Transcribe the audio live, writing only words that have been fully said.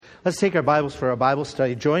Let's take our Bibles for a Bible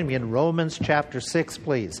study. Join me in Romans chapter 6,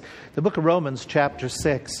 please. The book of Romans chapter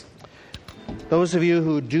 6. Those of you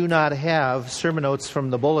who do not have sermon notes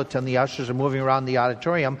from the bulletin, the ushers are moving around the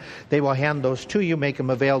auditorium. They will hand those to you, make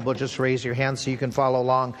them available. Just raise your hand so you can follow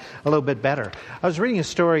along a little bit better. I was reading a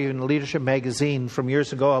story in Leadership Magazine from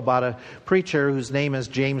years ago about a preacher whose name is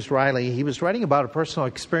James Riley. He was writing about a personal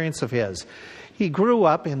experience of his. He grew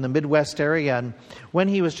up in the Midwest area, and when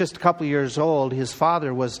he was just a couple years old, his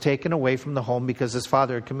father was taken away from the home because his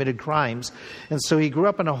father had committed crimes. And so he grew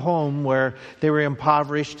up in a home where they were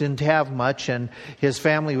impoverished, didn't have much, and his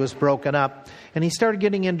family was broken up. And he started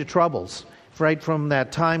getting into troubles. Right from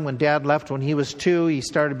that time when Dad left when he was 2, he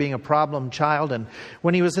started being a problem child. And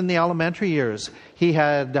when he was in the elementary years, he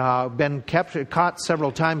had been caught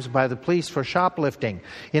several times by the police for shoplifting.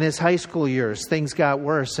 In his high school years, things got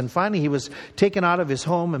worse. And finally, he was taken out of his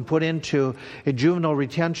home and put into a juvenile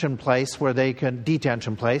detention place where they could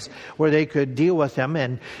deal with him.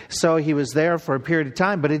 And so he was there for a period of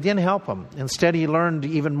time, but it didn't help him. Instead, he learned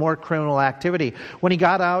even more criminal activity. When he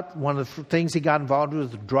got out, one of the things he got involved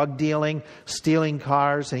with was drug dealing, stealing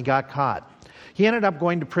cars, and he got caught. He ended up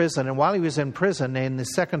going to prison, and while he was in prison in the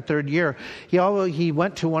second, third year, he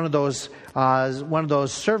went to one of those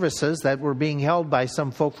services that were being held by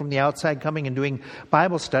some folk from the outside coming and doing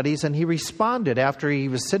Bible studies, and he responded. After he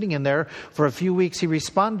was sitting in there for a few weeks, he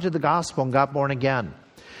responded to the gospel and got born again.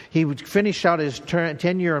 He finished out his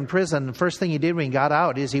tenure in prison. The first thing he did when he got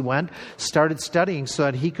out is he started studying so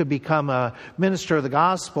that he could become a minister of the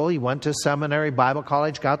gospel. He went to seminary, Bible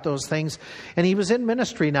college, got those things. And he was in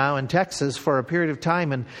ministry now in Texas for a period of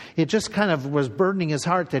time. And it just kind of was burdening his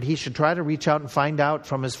heart that he should try to reach out and find out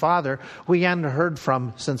from his father, who he hadn't heard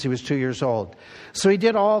from since he was 2 years old. So he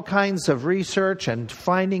did all kinds of research and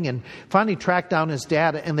finding, and finally tracked down his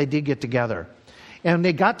dad, and they did get together. And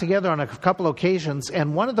they got together on a couple occasions,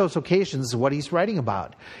 and one of those occasions is what he's writing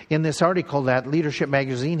about in this article that Leadership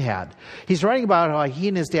Magazine had. He's writing about how he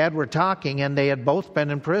and his dad were talking, and they had both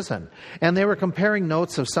been in prison. And they were comparing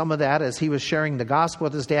notes of some of that as he was sharing the gospel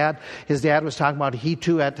with his dad. His dad was talking about he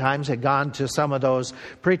too at times had gone to some of those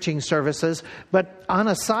preaching services. But on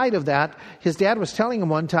a side of that, his dad was telling him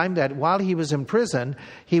one time that while he was in prison,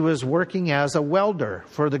 he was working as a welder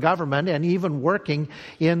for the government, and even working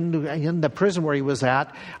in the prison where he was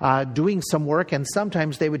at, doing some work, and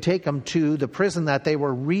sometimes they would take him to the prison that they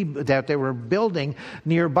were building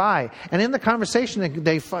nearby. And in the conversation,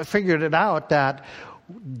 they figured it out that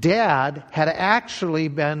Dad had actually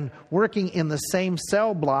been working in the same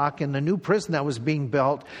cell block in the new prison that was being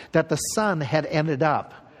built that the son had ended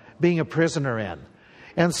up being a prisoner in.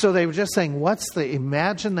 And so they were just saying,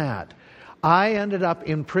 imagine that. I ended up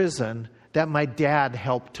in prison that my dad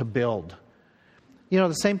helped to build. You know,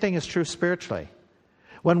 the same thing is true spiritually.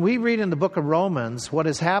 When we read in the book of Romans what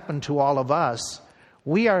has happened to all of us,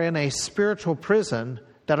 we are in a spiritual prison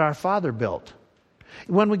that our Father built.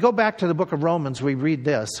 When we go back to the book of Romans, we read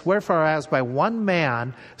this: wherefore as by one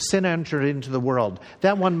man sin entered into the world.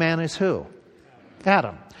 That one man is who?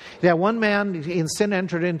 Adam. That one man in sin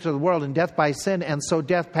entered into the world, and death by sin, and so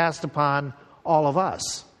death passed upon all of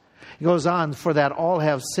us. He goes on, for that all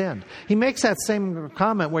have sinned. He makes that same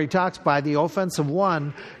comment where he talks, by the offense of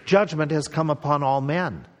one, judgment has come upon all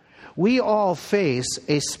men. We all face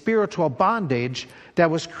a spiritual bondage that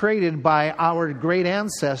was created by our great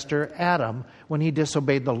ancestor, Adam, when he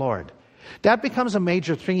disobeyed the Lord. That becomes a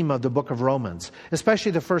major theme of the book of Romans,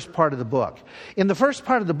 especially the first part of the book. In the first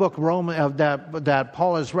part of the book that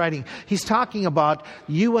Paul is writing, he's talking about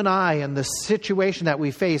you and I and the situation that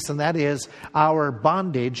we face, and that is our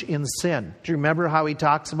bondage in sin. Do you remember how he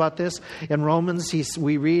talks about this? In Romans,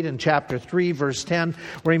 we read in chapter 3, verse 10,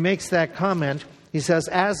 where he makes that comment. He says,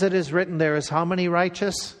 as it is written, there is how many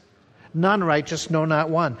righteous? None righteous, no, not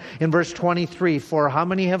one. In verse 23, for how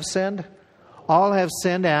many have sinned? All have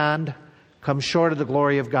sinned and come short of the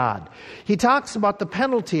glory of God. He talks about the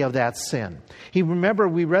penalty of that sin. Remember,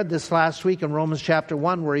 we read this last week in Romans chapter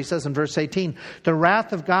 1, where he says in verse 18, the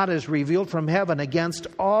wrath of God is revealed from heaven against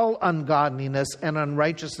all ungodliness and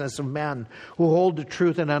unrighteousness of men who hold the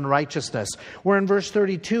truth in unrighteousness. Where in verse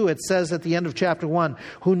 32, it says at the end of chapter 1,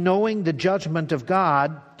 who knowing the judgment of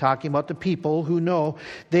God, talking about the people who know,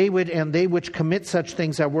 they which commit such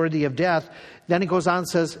things are worthy of death. Then he goes on and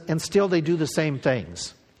says, and still they do the same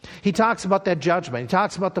things. He talks about that judgment. He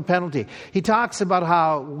talks about the penalty. He talks about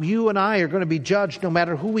how you and I are going to be judged no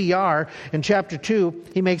matter who we are. In chapter 2,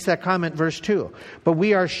 he makes that comment, verse 2. But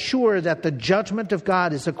we are sure that the judgment of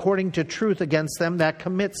God is according to truth against them that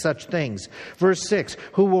commit such things. Verse 6,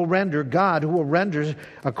 who will render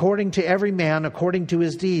according to every man according to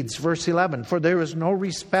his deeds. Verse 11, for there is no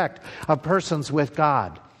respect of persons with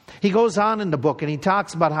God. He goes on in the book and he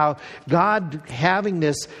talks about how God having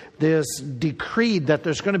this decree that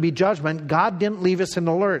there's going to be judgment, God didn't leave us in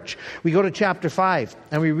the lurch. We go to chapter 5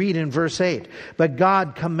 and we read in verse 8, "But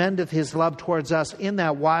God commendeth his love towards us in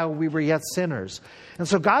that while we were yet sinners." And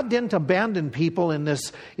so God didn't abandon people in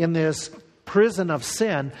this prison of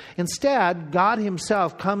sin. Instead, God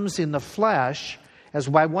himself comes in the flesh. As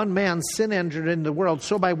by one man sin entered into the world,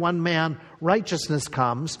 so by one man righteousness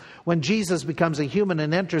comes. When Jesus becomes a human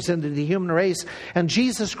and enters into the human race, and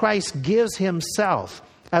Jesus Christ gives himself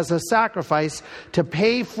as a sacrifice to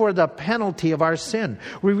pay for the penalty of our sin.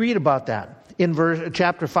 We read about that in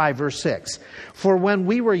chapter 5, verse 6. "For when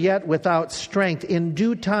we were yet without strength, in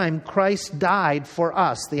due time Christ died for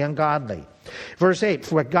us, the ungodly." Verse 8,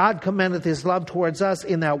 "For God commendeth his love towards us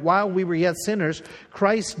in that while we were yet sinners,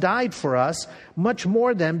 Christ died for us. Much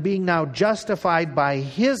more then, being now justified by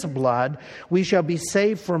his blood, we shall be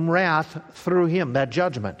saved from wrath through him," that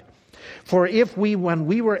judgment. "For if we, when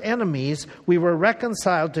we were enemies, we were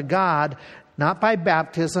reconciled to God, not by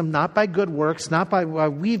baptism, not by good works, not by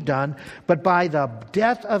what we've done, but by the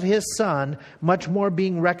death of his Son, much more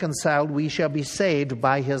being reconciled, we shall be saved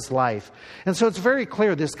by his life." And so it's very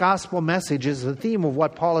clear this gospel message is the theme of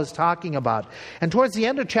what Paul is talking about. And towards the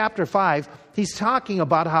end of chapter 5, he's talking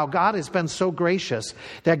about how God has been so gracious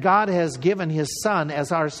that God has given his Son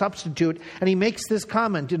as our substitute. And he makes this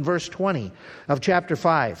comment in verse 20 of chapter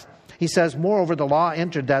 5. He says, "Moreover, the law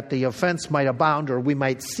entered that the offense might abound," or we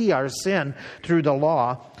might see our sin through the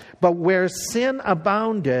law. "But where sin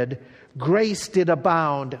abounded, grace did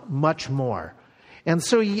abound much more." And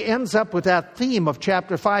so he ends up with that theme of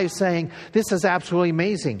chapter 5 saying, this is absolutely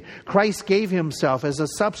amazing. Christ gave himself as a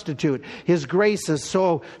substitute. His grace is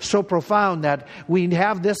so profound that we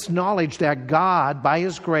have this knowledge that God, by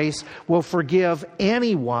his grace, will forgive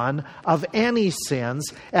anyone of any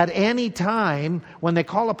sins at any time when they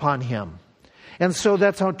call upon him. And so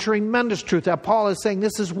that's a tremendous truth that Paul is saying,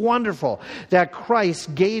 this is wonderful, that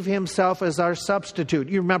Christ gave himself as our substitute.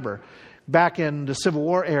 You remember, back in the Civil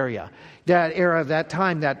War that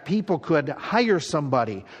time, that people could hire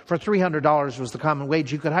somebody for $300 was the common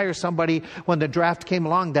wage. You could hire somebody when the draft came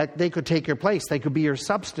along that they could take your place. They could be your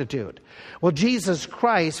substitute. Well, Jesus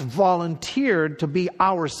Christ volunteered to be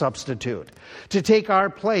our substitute, to take our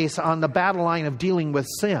place on the battle line of dealing with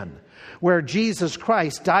sin, where Jesus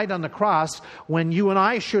Christ died on the cross when you and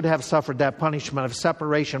I should have suffered that punishment of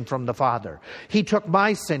separation from the Father. He took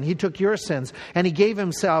my sin, he took your sins, and he gave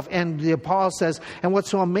himself. And Paul says, and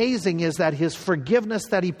what's so amazing is that his forgiveness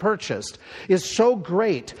that he purchased is so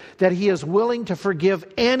great that he is willing to forgive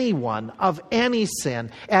anyone of any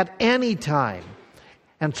sin at any time.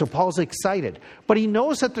 And so Paul's excited. But he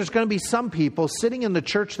knows that there's going to be some people sitting in the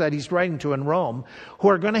church that he's writing to in Rome who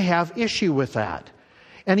are going to have issue with that.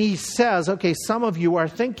 And he says, okay, some of you are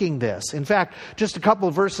thinking this. In fact, just a couple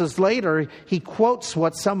of verses later, he quotes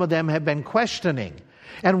what some of them have been questioning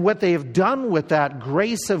and what they have done with that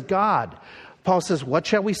grace of God. Paul says, what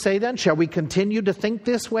shall we say then? Shall we continue to think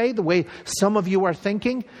this way, the way some of you are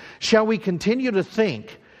thinking? Shall we continue to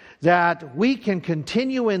think that we can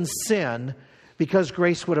continue in sin because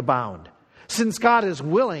grace would abound? Since God is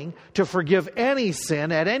willing to forgive any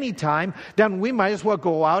sin at any time, then we might as well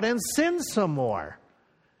go out and sin some more,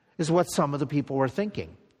 is what some of the people were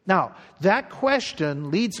thinking. Now, that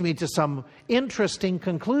question leads me to some interesting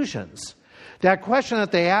conclusions. That question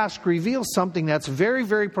that they ask reveals something that's very,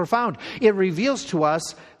 very profound. It reveals to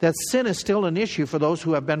us that sin is still an issue for those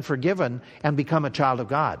who have been forgiven and become a child of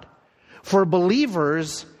God. For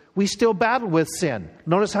believers, we still battle with sin.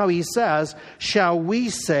 Notice how he says, shall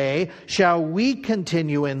we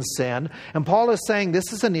continue in sin? And Paul is saying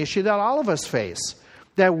this is an issue that all of us face,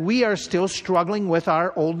 that we are still struggling with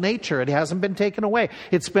our old nature. It hasn't been taken away.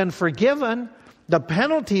 It's been forgiven. The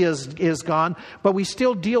penalty is gone, but we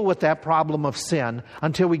still deal with that problem of sin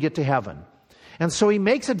until we get to heaven. And so he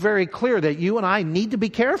makes it very clear that you and I need to be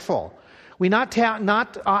careful. We not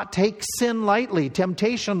take sin lightly,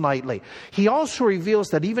 temptation lightly. He also reveals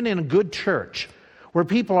that even in a good church, where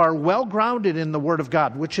people are well grounded in the Word of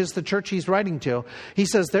God, which is the church he's writing to, he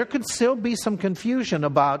says there could still be some confusion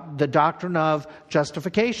about the doctrine of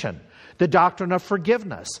justification, the doctrine of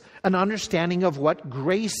forgiveness, an understanding of what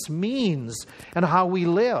grace means and how we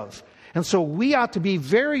live. And so we ought to be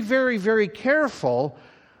very, very, very careful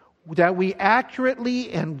that we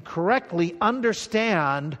accurately and correctly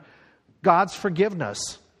understand God's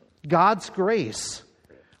forgiveness, God's grace,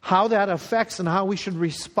 how that affects and how we should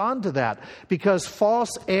respond to that. Because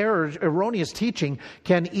false error, erroneous teaching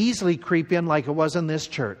can easily creep in like it was in this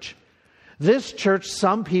church. This church,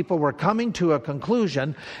 some people were coming to a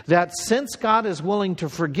conclusion that since God is willing to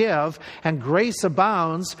forgive and grace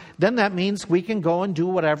abounds, then that means we can go and do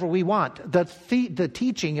whatever we want. The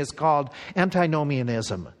teaching is called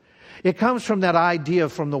antinomianism. It comes from that idea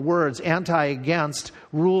from the words anti, against,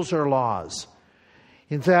 rules or laws.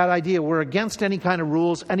 It's that idea we're against any kind of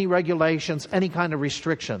rules, any regulations, any kind of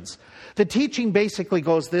restrictions. The teaching basically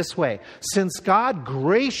goes this way. Since God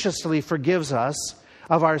graciously forgives us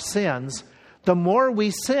of our sins, the more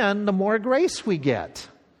we sin, the more grace we get.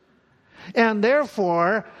 And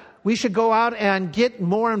therefore, we should go out and get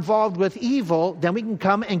more involved with evil, then we can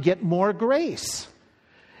come and get more grace.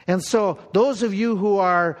 And so those of you who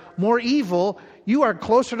are more evil, you are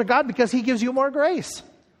closer to God because He gives you more grace.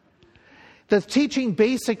 The teaching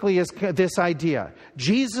basically is this idea.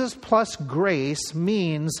 Jesus plus grace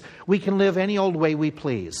means we can live any old way we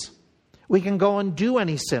please. We can go and do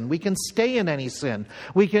any sin. We can stay in any sin.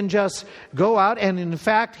 We can just go out, and in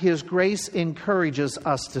fact, His grace encourages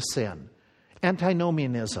us to sin.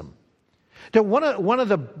 Antinomianism. Now, one of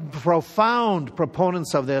the profound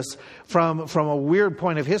proponents of this from a weird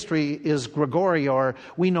point of history is Grigory, or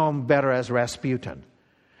we know him better as Rasputin.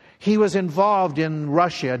 He was involved in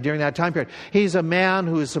Russia during that time period. He's a man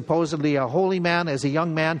who is supposedly a holy man. As a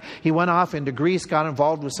young man, he went off into Greece, got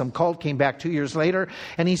involved with some cult, came back 2 years later,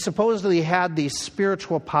 and he supposedly had these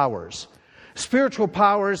spiritual powers. Spiritual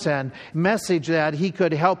powers and message that he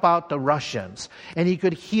could help out the Russians and he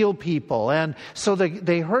could heal people. And so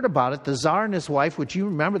they heard about it. The Tsar and his wife, which you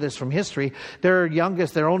remember this from history, their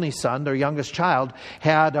only son, their youngest child,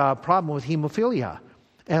 had a problem with hemophilia.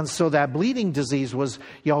 And so that bleeding disease was,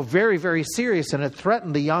 very, very serious, and it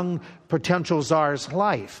threatened the young potential Tsar's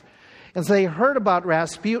life. And so they heard about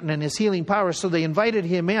Rasputin and his healing powers, so they invited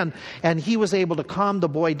him in, and he was able to calm the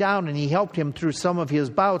boy down, and he helped him through some of his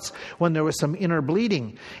bouts when there was some inner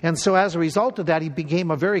bleeding. And so as a result of that, he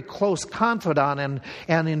became a very close confidant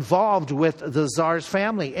and involved with the Tsar's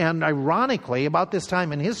family. And ironically, about this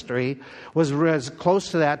time in history was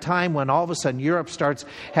close to that time when all of a sudden Europe starts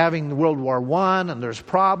having World War I, and there's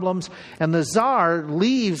problems, and the Tsar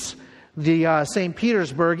leaves the St.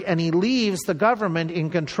 Petersburg, and he leaves the government in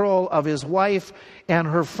control of his wife and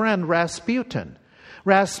her friend Rasputin.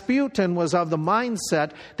 Rasputin was of the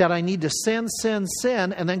mindset that I need to sin,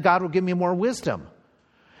 and then God will give me more wisdom.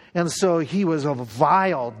 And so he was a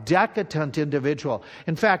vile, decadent individual.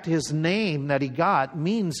 In fact, his name that he got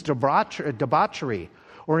means debauchery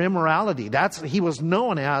or immorality. He was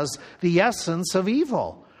known as the essence of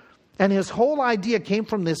evil. And his whole idea came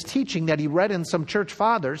from this teaching that he read in some church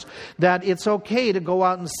fathers, that it's okay to go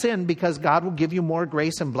out and sin because God will give you more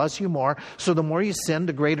grace and bless you more. So the more you sin,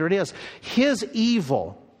 the greater it is. His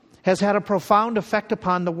evil has had a profound effect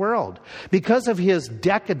upon the world. Because of his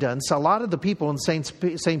decadence, a lot of the people in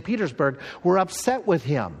St. Petersburg were upset with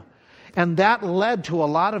him. And that led to a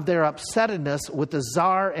lot of their upsetness with the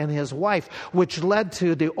Tsar and his wife, which led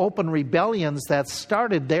to the open rebellions that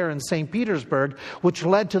started there in St. Petersburg, which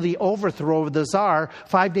led to the overthrow of the Tsar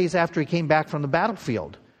 5 days after he came back from the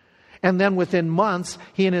battlefield. And then within months,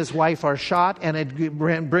 he and his wife are shot, and it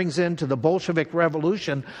brings into the Bolshevik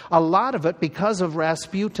Revolution, a lot of it because of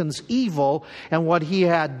Rasputin's evil and what he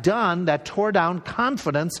had done that tore down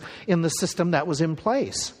confidence in the system that was in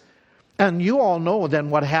place. And you all know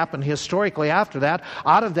then what happened historically after that.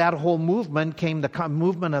 Out of that whole movement came the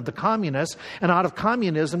movement of the communists, and out of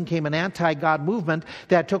communism came an anti-God movement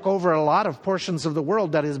that took over a lot of portions of the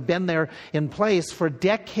world that has been there in place for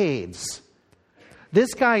decades.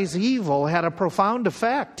 This guy's evil had a profound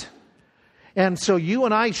effect. And so you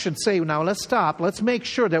and I should say, now let's stop. Let's make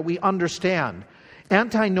sure that we understand.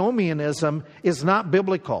 Antinomianism is not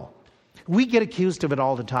biblical. We get accused of it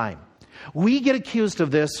all the time. We get accused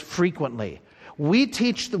of this frequently. We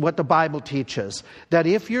teach what the Bible teaches, that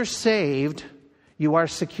if you're saved, you are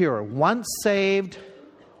secure. Once saved,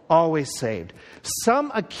 always saved.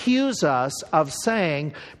 Some accuse us of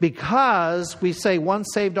saying, because we say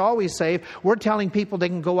once saved, always saved, we're telling people they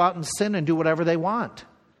can go out and sin and do whatever they want.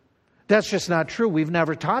 That's just not true. We've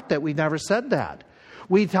never taught that. We've never said that.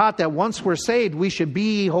 We taught that once we're saved, we should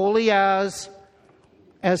be holy as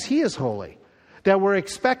He is holy, that we're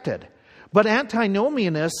expected. But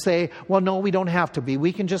antinomianists say, well, no, we don't have to be.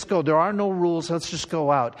 We can just go. There are no rules. Let's just go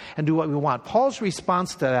out and do what we want. Paul's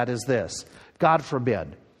response to that is this: God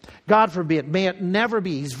forbid. God forbid, may it never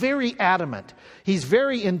be. He's very adamant. He's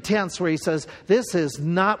very intense where he says, this is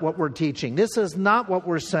not what we're teaching. This is not what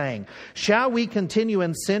we're saying. Shall we continue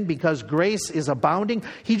in sin because grace is abounding?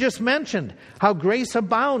 He just mentioned how grace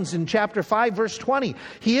abounds in chapter 5, verse 20.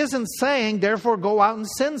 He isn't saying, therefore go out and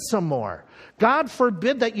sin some more. God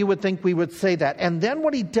forbid that you would think we would say that. And then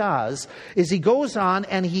what he does is he goes on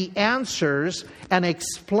and he answers and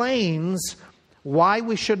explains why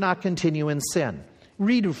we should not continue in sin.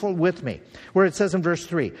 Read with me, where it says in verse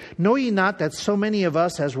 3, know ye not that so many of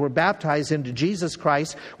us as were baptized into Jesus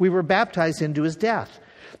Christ, we were baptized into his death.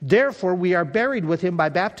 Therefore we are buried with him by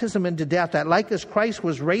baptism into death, that like as Christ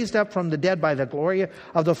was raised up from the dead by the glory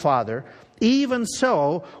of the Father, even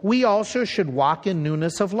so we also should walk in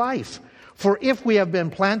newness of life. For if we have been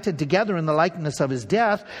planted together in the likeness of his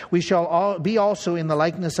death, we shall all be also in the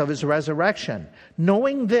likeness of his resurrection.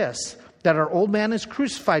 Knowing this, that our old man is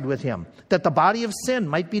crucified with him, that the body of sin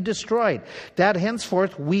might be destroyed, that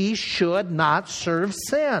henceforth we should not serve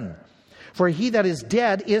sin. For he that is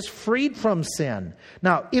dead is freed from sin.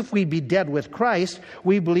 Now, if we be dead with Christ,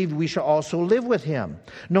 we believe we shall also live with him,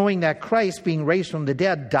 knowing that Christ, being raised from the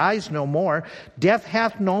dead, dies no more, death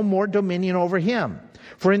hath no more dominion over him.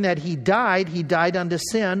 For in that he died unto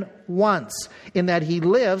sin once. In that he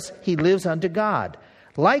lives unto God.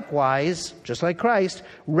 Likewise, just like Christ,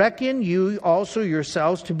 reckon you also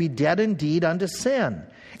yourselves to be dead indeed unto sin,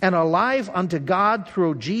 and alive unto God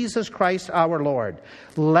through Jesus Christ our Lord.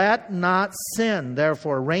 Let not sin,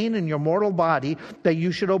 therefore, reign in your mortal body, that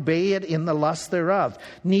you should obey it in the lust thereof.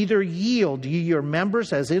 Neither yield ye your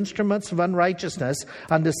members as instruments of unrighteousness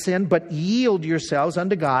unto sin, but yield yourselves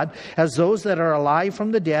unto God as those that are alive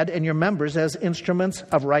from the dead, and your members as instruments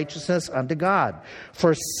of righteousness unto God.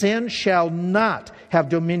 For sin shall not have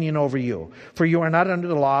dominion over you, for you are not under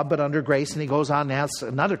the law, but under grace. And he goes on and asks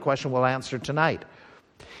another question we'll answer tonight.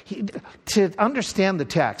 To understand the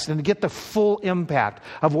text and to get the full impact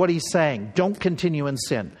of what he's saying, don't continue in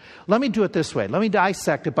sin. Let me do it this way. Let me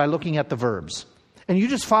dissect it by looking at the verbs. And you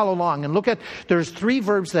just follow along and look at, there's 3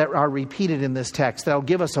 verbs that are repeated in this text that'll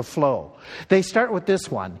give us a flow. They start with this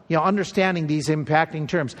one, understanding these impacting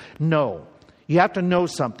terms. Know. You have to know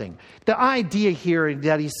something. The idea here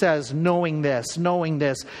that he says, knowing this,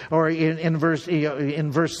 or in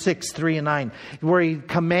verse 6, 3, and 9, where he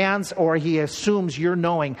commands or he assumes you're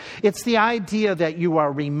knowing. It's the idea that you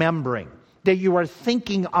are remembering, that you are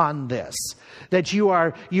thinking on this, that you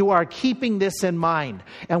are keeping this in mind.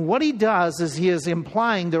 And what he does is he is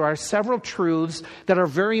implying there are several truths that are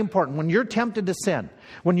very important. When you're tempted to sin,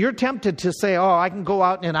 when you're tempted to say, I can go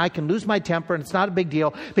out and I can lose my temper and it's not a big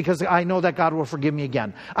deal because I know that God will forgive me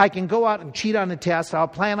again. I can go out and cheat on a test. I'll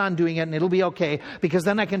plan on doing it and it'll be okay because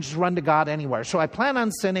then I can just run to God anywhere. So I plan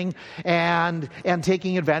on sinning and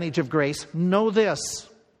taking advantage of grace. Know this.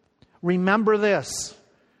 Remember this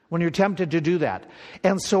when you're tempted to do that.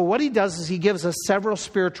 And so what he does is he gives us several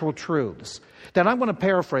spiritual truths that I'm going to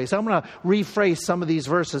paraphrase. I'm going to rephrase some of these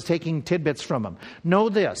verses, taking tidbits from them. Know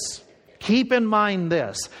this. Keep in mind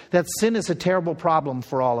this, that sin is a terrible problem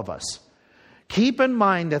for all of us. Keep in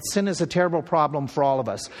mind that sin is a terrible problem for all of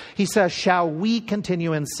us. He says, shall we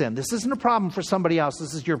continue in sin? This isn't a problem for somebody else.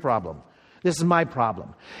 This is your problem. This is my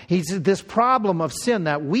problem. This problem of sin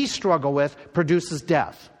that we struggle with produces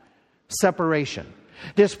death, separation.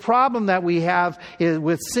 This problem that we have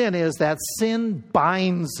with sin is that sin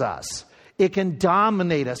binds us. It can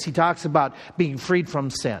dominate us. He talks about being freed from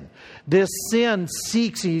sin. This sin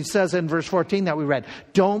seeks, he says in verse 14 that we read,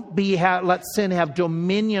 don't let sin have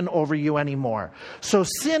dominion over you anymore. So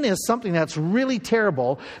sin is something that's really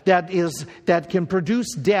terrible, that can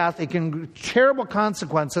produce death. It can terrible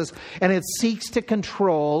consequences, and it seeks to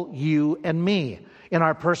control you and me in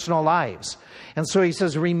our personal lives. And so he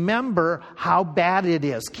says, remember how bad it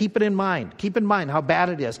is. Keep it in mind. Keep in mind how bad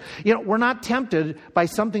it is. We're not tempted by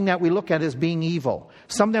something that we look at as being evil,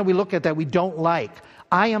 something that we look at that we don't like.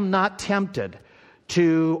 I am not tempted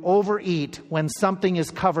to overeat when something is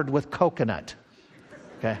covered with coconut.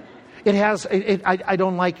 Okay? I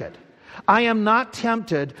don't like it. I am not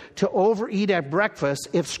tempted to overeat at breakfast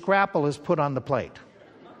if scrapple is put on the plate.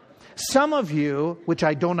 Some of you, which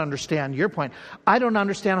I don't understand your point, I don't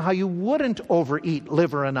understand how you wouldn't overeat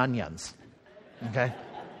liver and onions. Okay?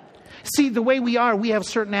 See, the way we have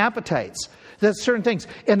certain appetites. There's certain things.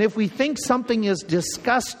 And if we think something is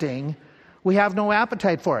disgusting, we have no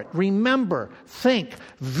appetite for it. Remember,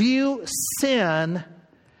 view sin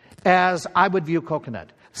as I would view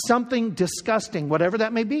coconut. Something disgusting, whatever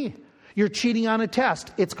that may be. You're cheating on a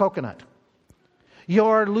test, it's coconut.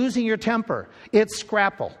 You're losing your temper, it's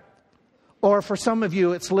scrapple. Or for some of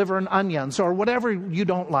you, it's liver and onions, or whatever you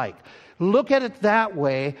don't like. Look at it that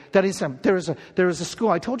way. That is, there was a school.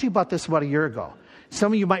 I told you about this about a year ago.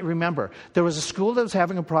 Some of you might remember. There was a school that was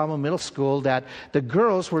having a problem, middle school, that the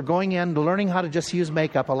girls were going in, learning how to just use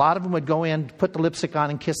makeup. A lot of them would go in, put the lipstick on,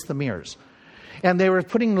 and kiss the mirrors. And they were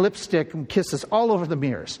putting lipstick and kisses all over the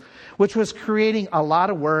mirrors, which was creating a lot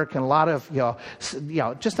of work and a lot of,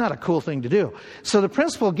 just not a cool thing to do. So the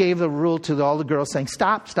principal gave the rule to all the girls saying,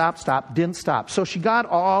 stop, stop, stop, didn't stop. So she got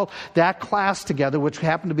all that class together, which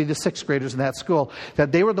happened to be the 6th graders in that school,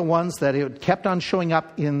 that they were the ones that it kept on showing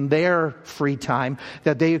up in their free time,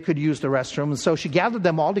 that they could use the restroom. And so she gathered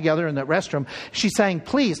them all together in that restroom. She's saying,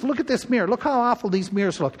 please, look at this mirror. Look how awful these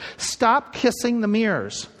mirrors look. Stop kissing the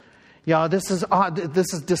mirrors. This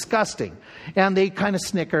is disgusting. And they kind of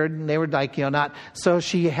snickered, and they were like, not. So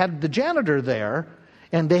she had the janitor there,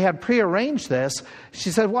 and they had prearranged this. She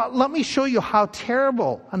said, well, let me show you how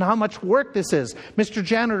terrible and how much work this is. Mr.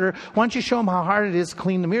 Janitor, why don't you show them how hard it is to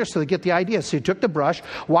clean the mirror so they get the idea. So he took the brush,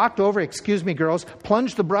 walked over, excuse me, girls,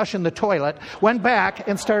 plunged the brush in the toilet, went back,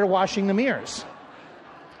 and started washing the mirrors.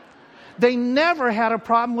 They never had a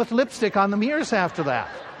problem with lipstick on the mirrors after that.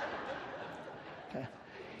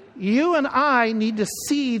 You and I need to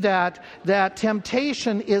see that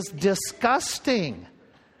temptation is disgusting.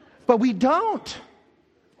 But we don't.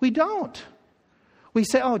 We don't. We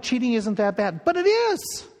say, oh, cheating isn't that bad. But it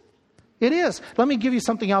is. It is. Let me give you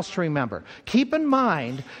something else to remember. Keep in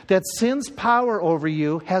mind that sin's power over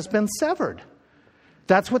you has been severed.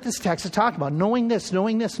 That's what this text is talking about. Knowing this,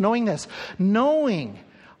 knowing this, knowing this. Knowing.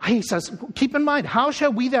 He says, keep in mind, how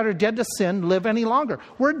shall we that are dead to sin live any longer?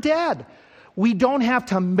 We're dead. We don't have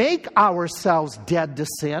to make ourselves dead to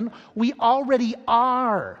sin. We already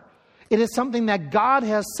are. It is something that God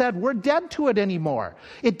has said we're dead to it anymore.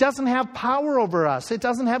 It doesn't have power over us. It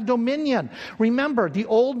doesn't have dominion. Remember, the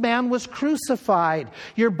old man was crucified.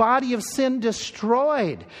 Your body of sin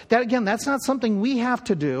destroyed. That again, that's not something we have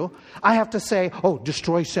to do. I have to say, oh,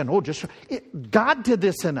 destroy sin. Oh, destroy. God did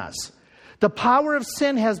this in us. The power of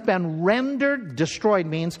sin has been rendered, destroyed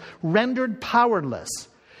means rendered powerless.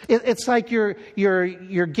 It's like your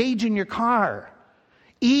gauge in your car.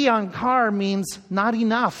 E on car means not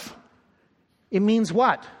enough. It means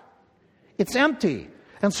what? It's empty.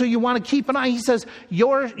 And so you want to keep an eye. He says,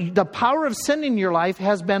 the power of sin in your life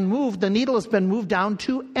has been moved. The needle has been moved down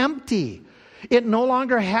to empty. It no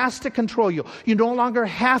longer has to control you. You no longer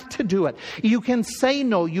have to do it. You can say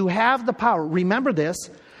no. You have the power. Remember this.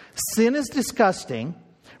 Sin is disgusting.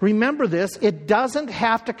 Remember this, it doesn't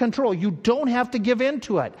have to control. You don't have to give in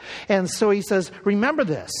to it. And so he says, remember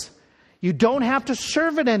this. You don't have to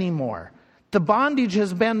serve it anymore. The bondage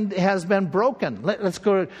has been broken. Let's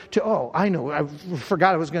go to, I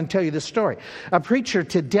forgot I was going to tell you this story. A preacher,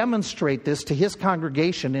 to demonstrate this to his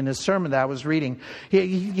congregation in his sermon that I was reading,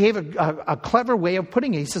 he gave a clever way of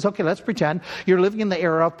putting it. He says, okay, let's pretend you're living in the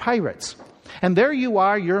era of pirates. And there you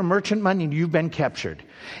are, you're a merchantman, and you've been captured.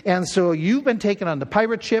 And so you've been taken on the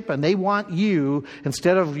pirate ship, and they want you,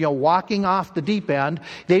 instead of walking off the deep end,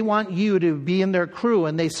 they want you to be in their crew,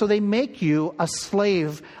 and so they make you a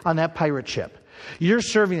slave on that pirate ship. You're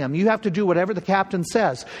serving them. You have to do whatever the captain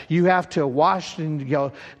says. You have to wash and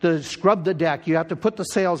scrub the deck. You have to put the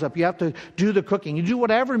sails up. You have to do the cooking. You do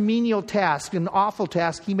whatever menial task and awful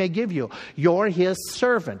task he may give you. You're his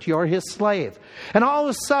servant. You're his slave. And all of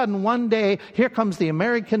a sudden, one day, here comes the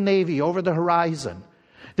American Navy over the horizon.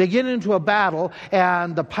 They get into a battle,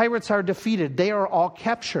 and the pirates are defeated. They are all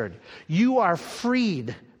captured. You are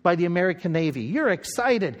freed by the American Navy. You're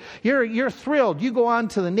excited. You're thrilled. You go on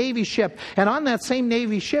to the Navy ship, and on that same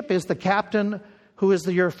Navy ship is the captain who is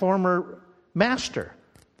your former master,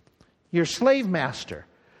 your slave master.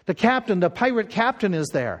 The captain, the pirate captain is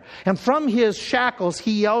there. And from his shackles,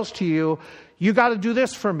 he yells to you, you got to do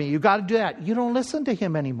this for me. You got to do that. You don't listen to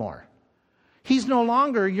him anymore. He's no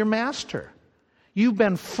longer your master. You've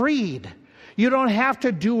been freed. You don't have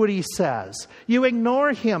to do what he says. You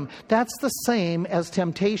ignore him. That's the same as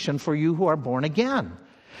temptation for you who are born again.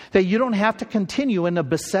 That you don't have to continue in the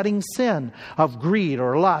besetting sin of greed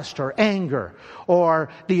or lust or anger or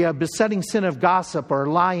the besetting sin of gossip or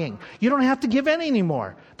lying. You don't have to give in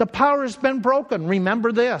anymore. The power has been broken.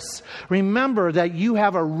 Remember this. Remember that you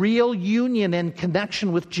have a real union and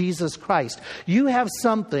connection with Jesus Christ. You have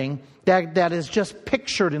something that is just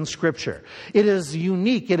pictured in Scripture. It is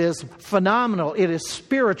unique. It is phenomenal. It is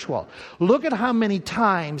spiritual. Look at how many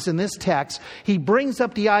times in this text he brings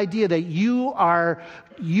up the idea that you are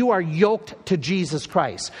you are yoked to Jesus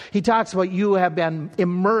Christ. He talks about you have been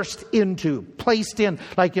immersed into, placed in,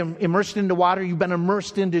 like immersed into water, you've been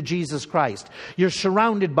immersed into Jesus Christ. You're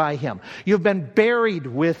surrounded by Him. You've been buried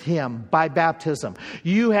with Him by baptism.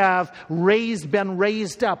 You have been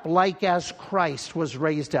raised up like as Christ was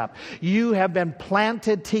raised up. You have been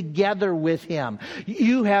planted together with Him.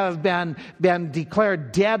 You have been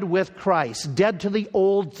declared dead with Christ, dead to the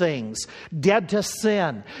old things, dead to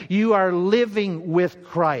sin. You are living with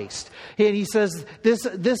Christ. And he says this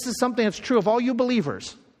is something that's true of all you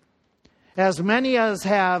believers. As many as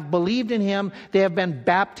have believed in Him, they have been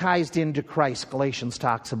baptized into Christ, Galatians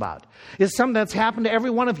talks about. It's something that's happened to every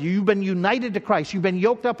one of you. You've been united to Christ. You've been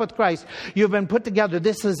yoked up with Christ. You've been put together.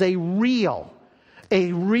 This is a real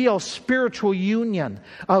spiritual union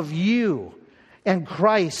of you and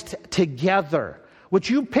Christ together, which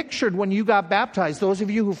you pictured when you got baptized, those of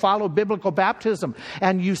you who follow biblical baptism,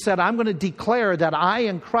 and you said, I'm going to declare that I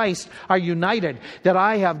and Christ are united, that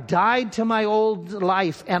I have died to my old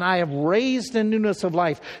life and I have raised in newness of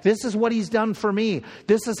life. This is what He's done for me.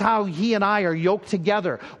 This is how He and I are yoked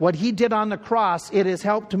together. What He did on the cross, it has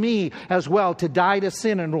helped me as well to die to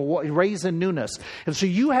sin and raise in newness. And so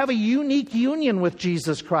you have a unique union with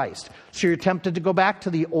Jesus Christ. So you're tempted to go back to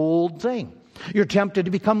the old thing. You're tempted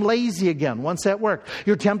to become lazy again once at work.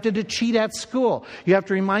 You're tempted to cheat at school. You have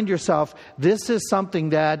to remind yourself, this is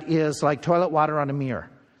something that is like toilet water on a mirror.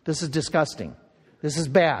 This is disgusting. This is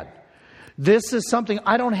bad. This is something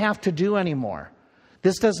I don't have to do anymore.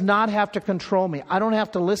 This does not have to control me. I don't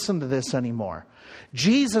have to listen to this anymore.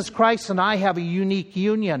 Jesus Christ and I have a unique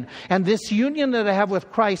union. And this union that I have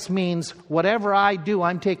with Christ means whatever I do,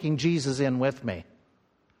 I'm taking Jesus in with me.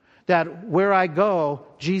 That where I go,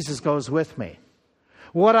 Jesus goes with me.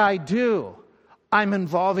 What I do, I'm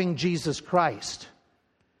involving Jesus Christ.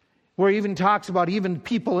 Where he even talks about even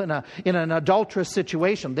people in an adulterous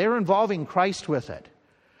situation, they're involving Christ with it.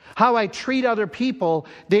 How I treat other people,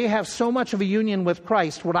 they have so much of a union with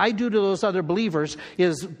Christ. What I do to those other believers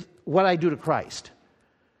is what I do to Christ.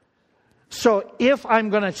 So if I'm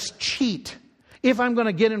going to cheat, if I'm going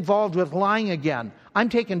to get involved with lying again, I'm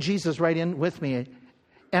taking Jesus right in with me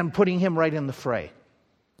and putting Him right in the fray.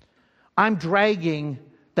 I'm dragging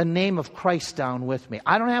the name of Christ down with me.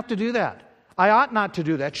 I don't have to do that. I ought not to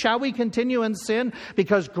do that. Shall we continue in sin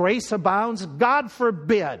because grace abounds? God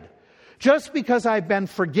forbid. Just because I've been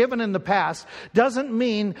forgiven in the past doesn't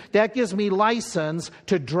mean that gives me license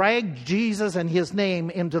to drag Jesus and His name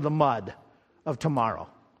into the mud of tomorrow.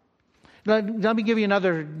 Let me give you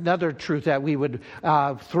another truth that we would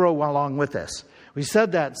throw along with this. We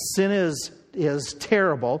said that sin is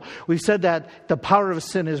terrible. We've said that the power of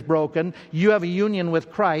sin is broken. You have a union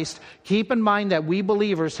with Christ. Keep in mind that we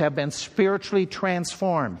believers have been spiritually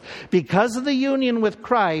transformed. Because of the union with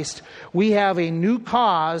Christ, we have a new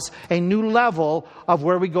cause, a new level of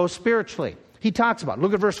where we go spiritually. He talks about,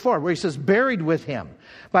 look at verse 4, where he says, buried with Him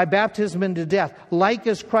by baptism into death, like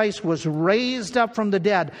as Christ was raised up from the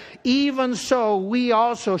dead, even so we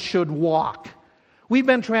also should walk. We've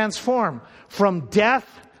been transformed from death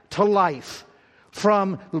to life,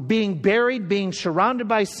 from being buried, being surrounded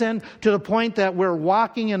by sin, to the point that we're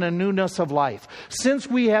walking in a newness of life. Since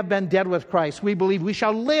we have been dead with Christ, we believe we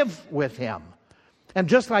shall live with Him. And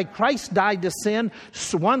just like Christ died to sin,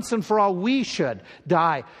 once and for all, we should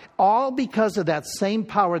die. All because of that same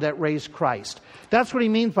power that raised Christ. That's what he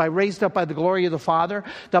means by raised up by the glory of the Father.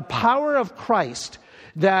 The power of Christ,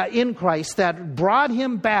 that in Christ, that brought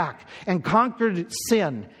Him back and conquered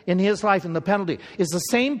sin in His life and the penalty, is the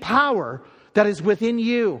same power that is within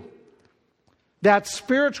you. That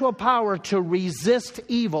spiritual power to resist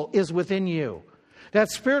evil is within you. That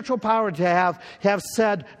spiritual power to have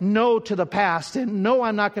said no to the past and no,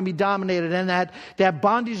 I'm not going to be dominated, and that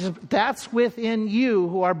bondage, that's within you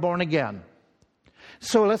who are born again.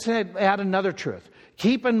 So let's add another truth.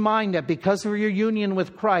 Keep in mind that because of your union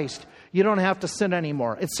with Christ, you don't have to sin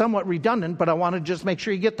anymore. It's somewhat redundant, but I want to just make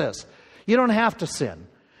sure you get this. You don't have to sin.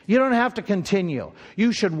 You don't have to continue.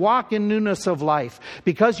 You should walk in newness of life.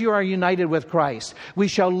 Because you are united with Christ, we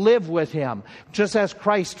shall live with Him, just as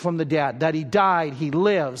Christ from the dead, that He died, He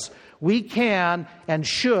lives. We can and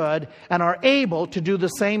should and are able to do the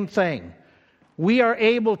same thing. We are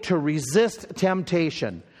able to resist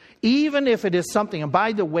temptation, even if it is something, and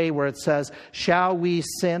by the way, where it says, shall we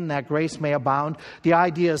sin that grace may abound, the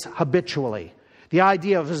idea is habitually. The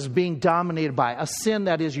idea of us being dominated by a sin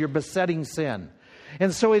that is your besetting sin.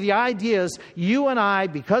 And so the idea is, you and I,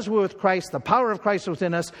 because we're with Christ, the power of Christ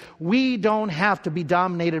within us, we don't have to be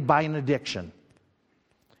dominated by an addiction.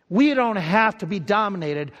 We don't have to be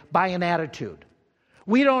dominated by an attitude.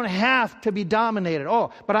 We don't have to be dominated.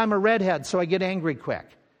 Oh, but I'm a redhead, so I get angry quick.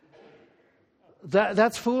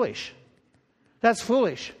 That's foolish. That's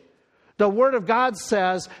foolish. The Word of God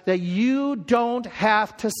says that you don't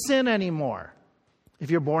have to sin anymore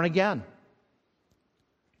if you're born again.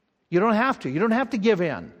 You don't have to. You don't have to give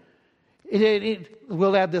in.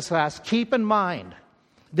 We'll add this last. Keep in mind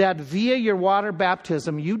that via your water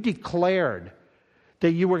baptism, you declared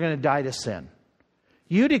that you were going to die to sin.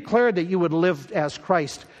 You declared that you would live as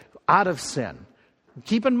Christ out of sin.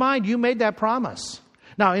 Keep in mind, you made that promise.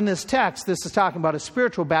 Now, in this text, this is talking about a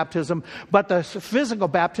spiritual baptism, but the physical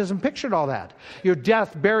baptism pictured all that. Your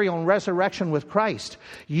death, burial, and resurrection with Christ.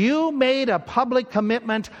 You made a public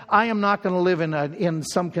commitment. I am not going to live in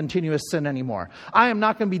some continuous sin anymore. I am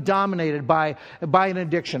not going to be dominated by an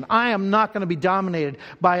addiction. I am not going to be dominated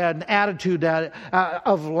by an attitude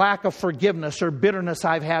of lack of forgiveness or bitterness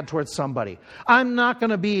I've had towards somebody. I'm not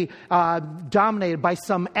going to be dominated by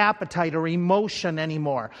some appetite or emotion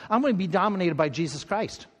anymore. I'm going to be dominated by Jesus Christ.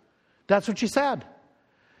 That's what you said.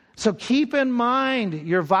 So keep in mind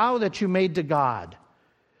your vow that you made to God.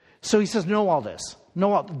 So he says, know all this.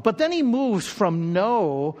 Know all. But then he moves from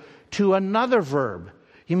know to another verb.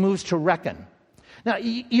 He moves to reckon. Now,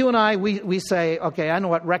 you and I, we say, okay, I know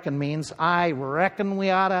what reckon means. I reckon we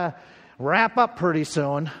ought to wrap up pretty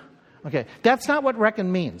soon. Okay, that's not what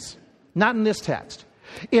reckon means. Not in this text.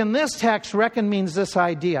 In this text, reckon means this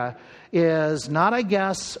idea is not I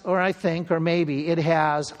guess or I think or maybe. It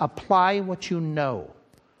has apply what you know.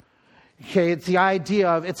 Okay, it's the idea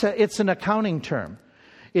of, it's an accounting term.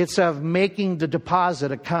 It's of making the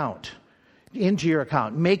deposit account into your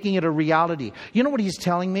account, making it a reality. You know what he's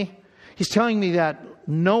telling me? He's telling me that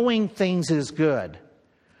knowing things is good.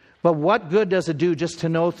 But what good does it do just to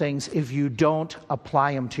know things if you don't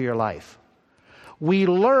apply them to your life? We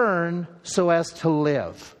learn so as to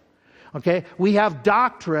live. Okay? We have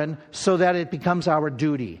doctrine so that it becomes our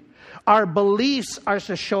duty. Our beliefs are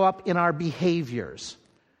to show up in our behaviors.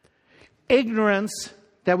 Ignorance,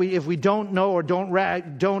 that if we don't know or don't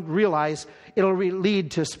realize, it'll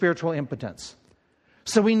lead to spiritual impotence.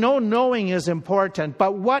 So we know knowing is important,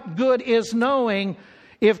 but what good is knowing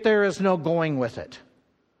if there is no going with it?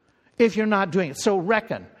 If you're not doing it. So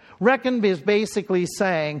reckon. Reckon is basically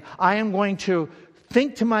saying, I am going to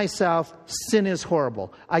think to myself, sin is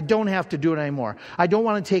horrible. I don't have to do it anymore. I don't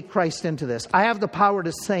want to take Christ into this. I have the power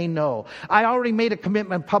to say no. I already made a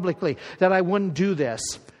commitment publicly that I wouldn't do this.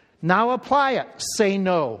 Now apply it. Say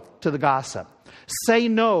no to the gossip. Say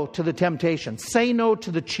no to the temptation. Say no to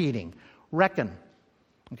the cheating. Reckon.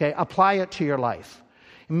 Okay, apply it to your life.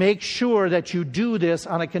 Make sure that you do this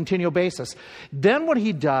on a continual basis. Then what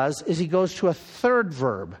he does is he goes to a third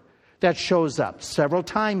verb that shows up several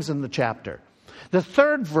times in the chapter. The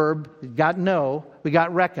third verb, we got know, we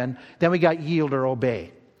got reckon, then we got yield or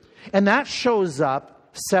obey. And that shows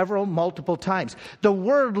up multiple times. The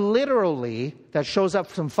word literally, that shows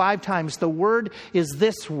up some 5 times, the word is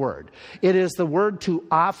this word. It is the word to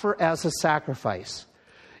offer as a sacrifice.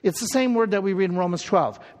 It's the same word that we read in Romans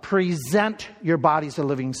 12. Present your bodies a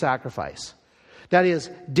living sacrifice. That is,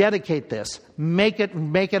 dedicate this. Make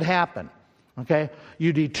it happen. Okay?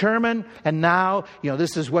 You determine, and now,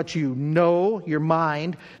 this is what you know, your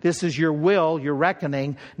mind. This is your will, your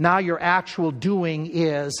reckoning. Now your actual doing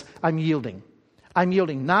is, I'm yielding. I'm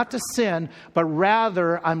yielding not to sin, but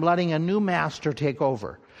rather I'm letting a new master take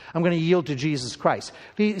over. I'm going to yield to Jesus Christ.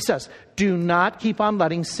 He says, do not keep on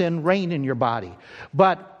letting sin reign in your body,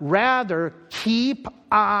 but rather keep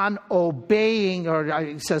on obeying, or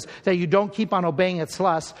he says that you don't keep on obeying its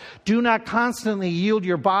lusts. Do not constantly yield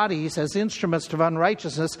your bodies as instruments to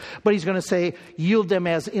unrighteousness, but he's going to say yield them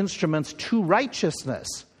as instruments to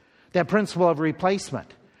righteousness, that principle of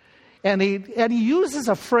replacement. And he uses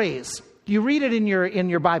a phrase. You read it in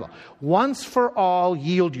your Bible. Once for all,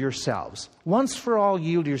 yield yourselves. Once for all,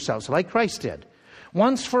 yield yourselves, like Christ did.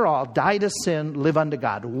 Once for all, die to sin, live unto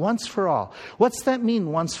God. Once for all. What's that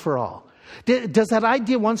mean, once for all? Does that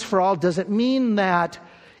idea, once for all, does it mean that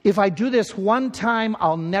if I do this one time,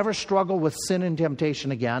 I'll never struggle with sin and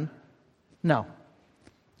temptation again? No.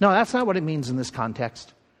 No, that's not what it means in this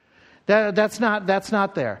context. That's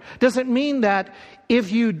not there. Does it mean that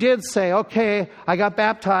if you did say, okay, I got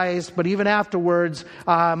baptized, but even afterwards,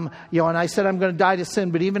 and I said I'm going to die to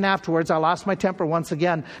sin, but even afterwards I lost my temper once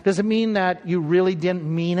again, does it mean that you really didn't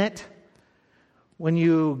mean it when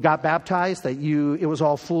you got baptized, that it was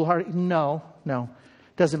all foolhardy? No,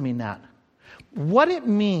 doesn't mean that. What it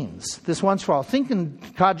means, this once for all, think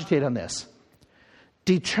and cogitate on this.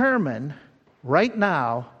 Determine right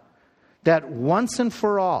now that once and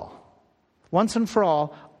for all, Once and for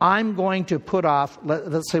all, I'm going to put off,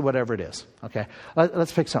 let's say whatever it is, okay?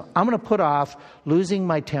 Let's pick something. I'm going to put off losing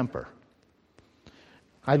my temper.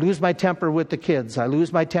 I lose my temper with the kids. I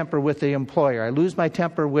lose my temper with the employer. I lose my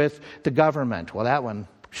temper with the government. Well, that one,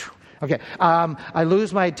 okay. I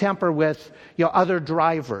lose my temper with other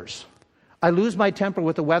drivers. I lose my temper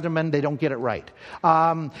with the weathermen. They don't get it right.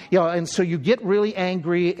 And so you get really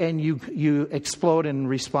angry and you explode and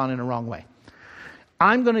respond in the wrong way.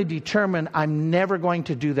 I'm going to determine I'm never going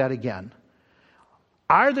to do that again.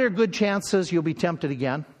 Are there good chances you'll be tempted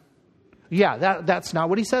again? Yeah, that's not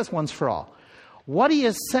what he says once for all. What he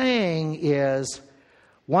is saying is,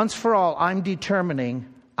 once for all, I'm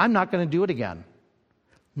determining I'm not going to do it again.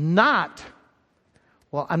 I'm not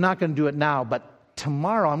going to do it now, but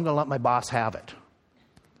tomorrow I'm going to let my boss have it.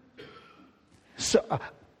 So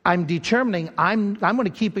I'm determining I'm going to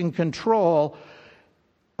keep in control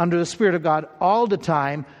under the Spirit of God all the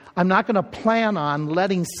time. I'm not going to plan on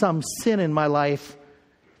letting some sin in my life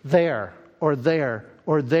there or there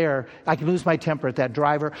or there. I can lose my temper at that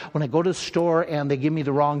driver. When I go to the store and they give me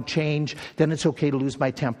the wrong change, then it's okay to lose my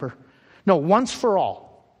temper. No, once for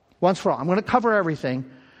all. Once for all. I'm going to cover everything.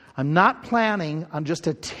 I'm not planning on just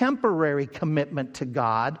a temporary commitment to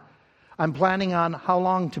God. I'm planning on how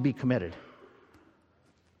long to be committed.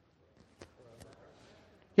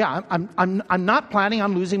 Yeah, I'm not planning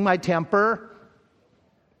on losing my temper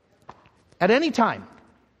at any time.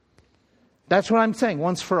 That's what I'm saying,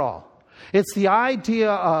 once for all. It's the idea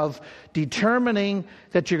of determining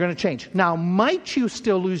that you're going to change. Now, might you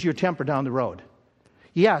still lose your temper down the road?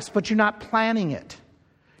 Yes, but you're not planning it.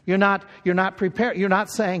 You're not prepared. You're not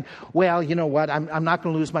saying, well, you know what, I'm not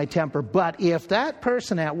going to lose my temper, but if that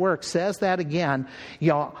person at work says that again,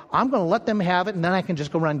 I'm going to let them have it, and then I can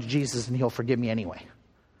just go run to Jesus and he'll forgive me anyway.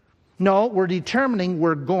 No, we're determining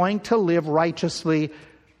we're going to live righteously.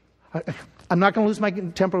 I'm not going to lose my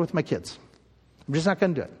temper with my kids. I'm just not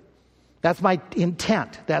going to do it. That's my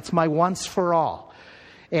intent. That's my once for all.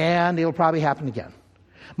 And it'll probably happen again.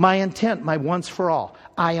 My intent, my once for all.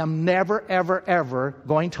 I am never, ever, ever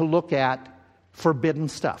going to look at forbidden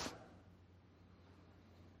stuff.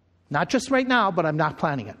 Not just right now, but I'm not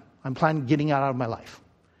planning it. I'm planning getting it out of my life.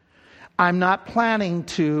 I'm not planning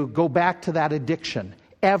to go back to that addiction.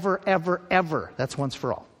 Ever, ever, ever. That's once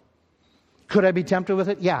for all. Could I be tempted with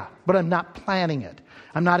it? Yeah, but I'm not planning it.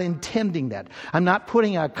 I'm not intending that. I'm not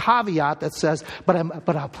putting a caveat that says, but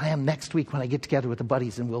I'll plan next week when I get together with the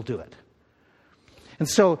buddies and we'll do it. And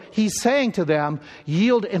so he's saying to them,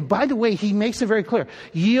 yield, and by the way, he makes it very clear,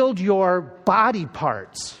 yield your body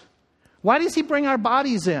parts. Why does he bring our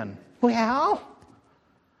bodies in? Well,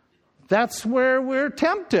 that's where we're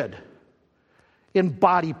tempted, in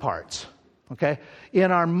body parts. Okay,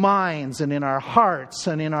 in our minds and in our hearts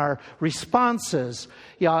and in our responses.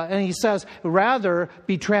 Yeah, and he says, rather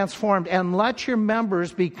be transformed and let your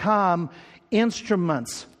members become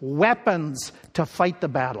instruments, weapons to fight the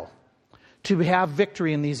battle, to have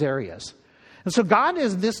victory in these areas. And so God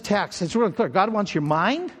is this text. It's really clear. God wants your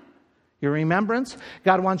mind, your remembrance.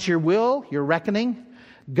 God wants your will, your reckoning.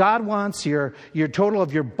 God wants your total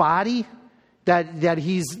of your body that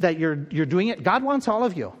you're doing it. God wants all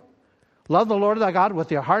of you. Love the Lord thy God with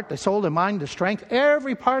your heart, the soul, the mind, the strength,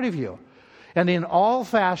 every part of you. And in all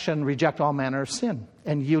fashion, reject all manner of sin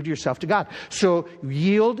and yield yourself to God. So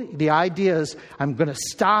yield, the idea is, I'm going to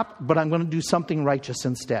stop, but I'm going to do something righteous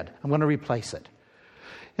instead. I'm going to replace it.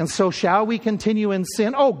 And so shall we continue in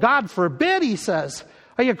sin? Oh, God forbid, he says.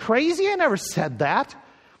 Are you crazy? I never said that.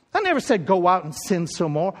 I never said go out and sin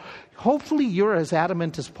some more. Hopefully you're as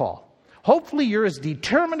adamant as Paul. Hopefully you're as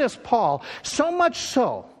determined as Paul, so much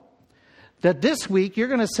so that this week you're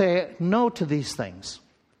going to say no to these things.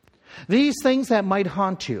 These things that might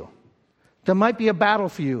haunt you, that might be a battle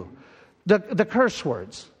for you. The curse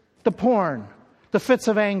words, the porn, the fits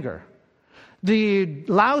of anger, the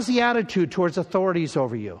lousy attitude towards authorities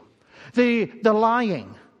over you, the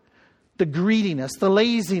lying, the greediness, the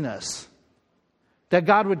laziness that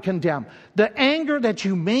God would condemn, the anger that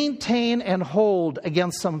you maintain and hold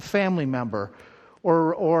against some family member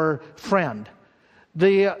or friend.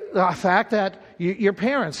 The fact that your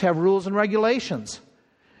parents have rules and regulations,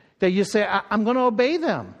 that you say, I'm going to obey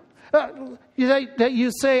them. That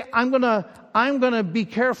you say, I'm going to be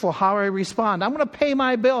careful how I respond. I'm going to pay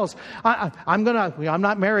my bills. I'm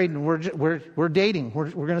not married and we're dating. We're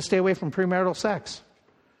going to stay away from premarital sex.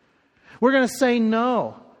 We're going to say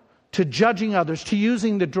no to judging others, to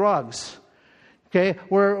using the drugs. Okay,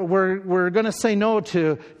 we're going to say no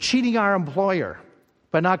to cheating our employer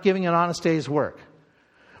by not giving an honest day's work.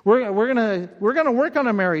 We're going to work on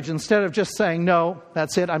a marriage instead of just saying, no,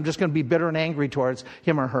 that's it, I'm just going to be bitter and angry towards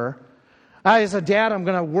him or her. As a dad, I'm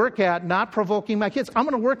going to work at not provoking my kids. I'm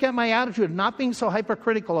going to work at my attitude, not being so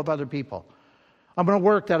hypercritical of other people. I'm going to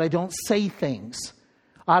work that I don't say things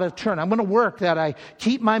out of turn. I'm going to work that I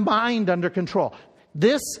keep my mind under control.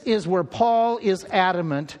 This is where Paul is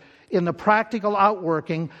adamant in the practical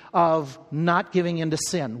outworking of not giving into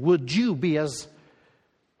sin. Would you be as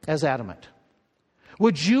adamant?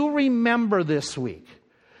 Would you remember this week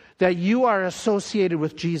that you are associated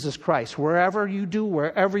with Jesus Christ wherever you do,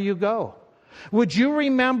 wherever you go? Would you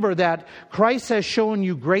remember that Christ has shown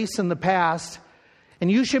you grace in the past,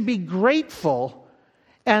 and you should be grateful,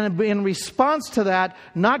 and in response to that,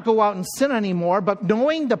 not go out and sin anymore, but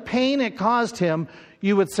knowing the pain it caused him,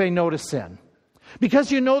 you would say no to sin.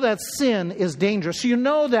 Because you know that sin is dangerous. You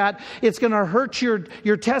know that it's going to hurt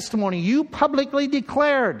your testimony. You publicly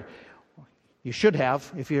declared, you should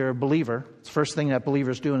have if you're a believer. It's the first thing that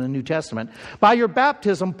believers do in the New Testament. By your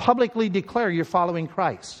baptism, publicly declare you're following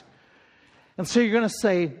Christ. And so you're going to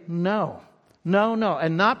say no,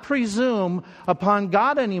 and not presume upon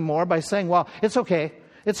God anymore by saying, well, it's okay.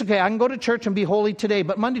 It's okay. I can go to church and be holy today,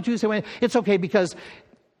 but Monday, Tuesday, Wednesday, it's okay because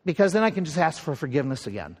then I can just ask for forgiveness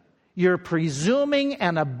again. You're presuming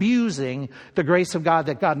and abusing the grace of God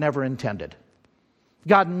that God never intended.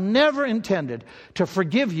 God never intended to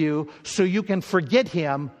forgive you so you can forget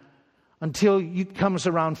him until he comes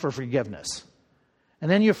around for forgiveness. And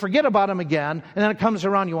then you forget about him again, and then it comes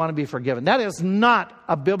around, you want to be forgiven. That is not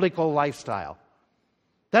a biblical lifestyle.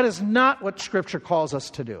 That is not what Scripture calls us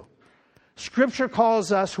to do. Scripture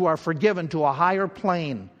calls us who are forgiven to a higher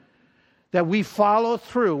plane, that we follow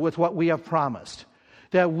through with what we have promised.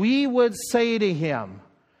 That we would say to him,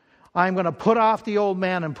 I'm going to put off the old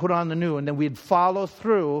man and put on the new, and then we'd follow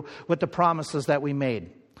through with the promises that we made.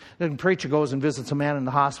 Then the preacher goes and visits a man in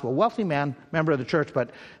the hospital, wealthy man, member of the church, but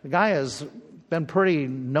the guy has been pretty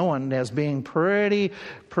known as being pretty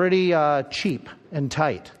cheap and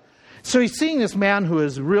tight. So he's seeing this man who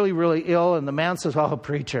is really, really ill, and the man says, oh,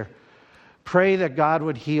 preacher, pray that God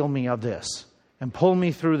would heal me of this and pull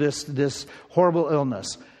me through this horrible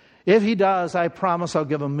illness. If he does, I promise I'll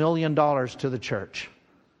give $1 million to the church.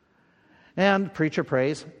 And preacher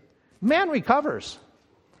prays. Man recovers.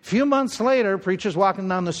 A few months later, preacher's walking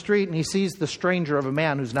down the street and he sees the stranger of a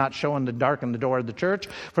man who's not showing to darken the door of the church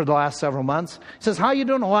for the last several months. He says, how you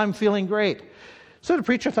doing? Oh, I'm feeling great. So the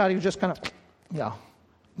preacher thought he was just going to,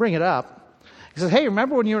 bring it up. He says, hey,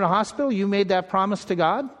 remember when you were in a hospital, you made that promise to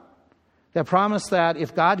God? That promise that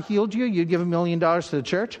if God healed you, you'd give $1 million to the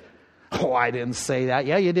church? Oh, I didn't say that.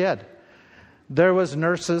 Yeah, you did. There was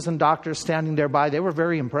nurses and doctors standing there by. They were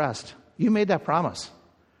very impressed. You made that promise.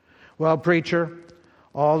 Well, preacher,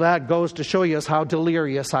 all that goes to show you is how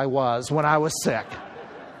delirious I was when I was sick.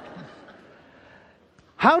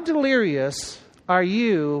 How delirious are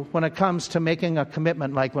you when it comes to making a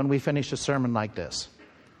commitment like when we finish a sermon like this?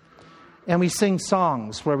 And we sing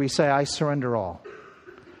songs where we say, I surrender all.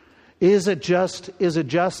 Is it just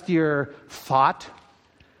your thought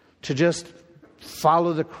to just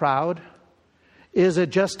follow the crowd? Is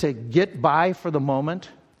it just to get by for the moment?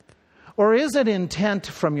 Or is it intent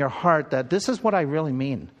from your heart that this is what I really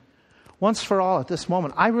mean? Once for all at this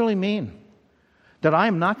moment, I really mean that I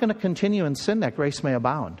am not going to continue in sin that grace may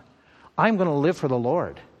abound. I'm going to live for the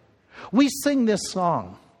Lord. We sing this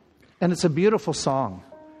song, and it's a beautiful song.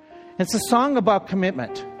 It's a song about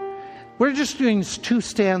commitment. We're just doing 2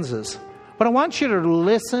 stanzas, but I want you to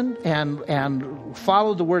listen and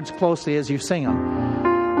follow the words closely as you sing them.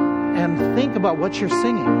 And think about what you're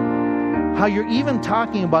singing. How you're even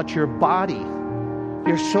talking about your body,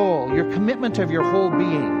 your soul, your commitment of your whole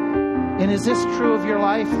being. And is this true of your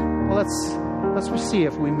life? Well, let's see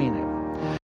if we mean it.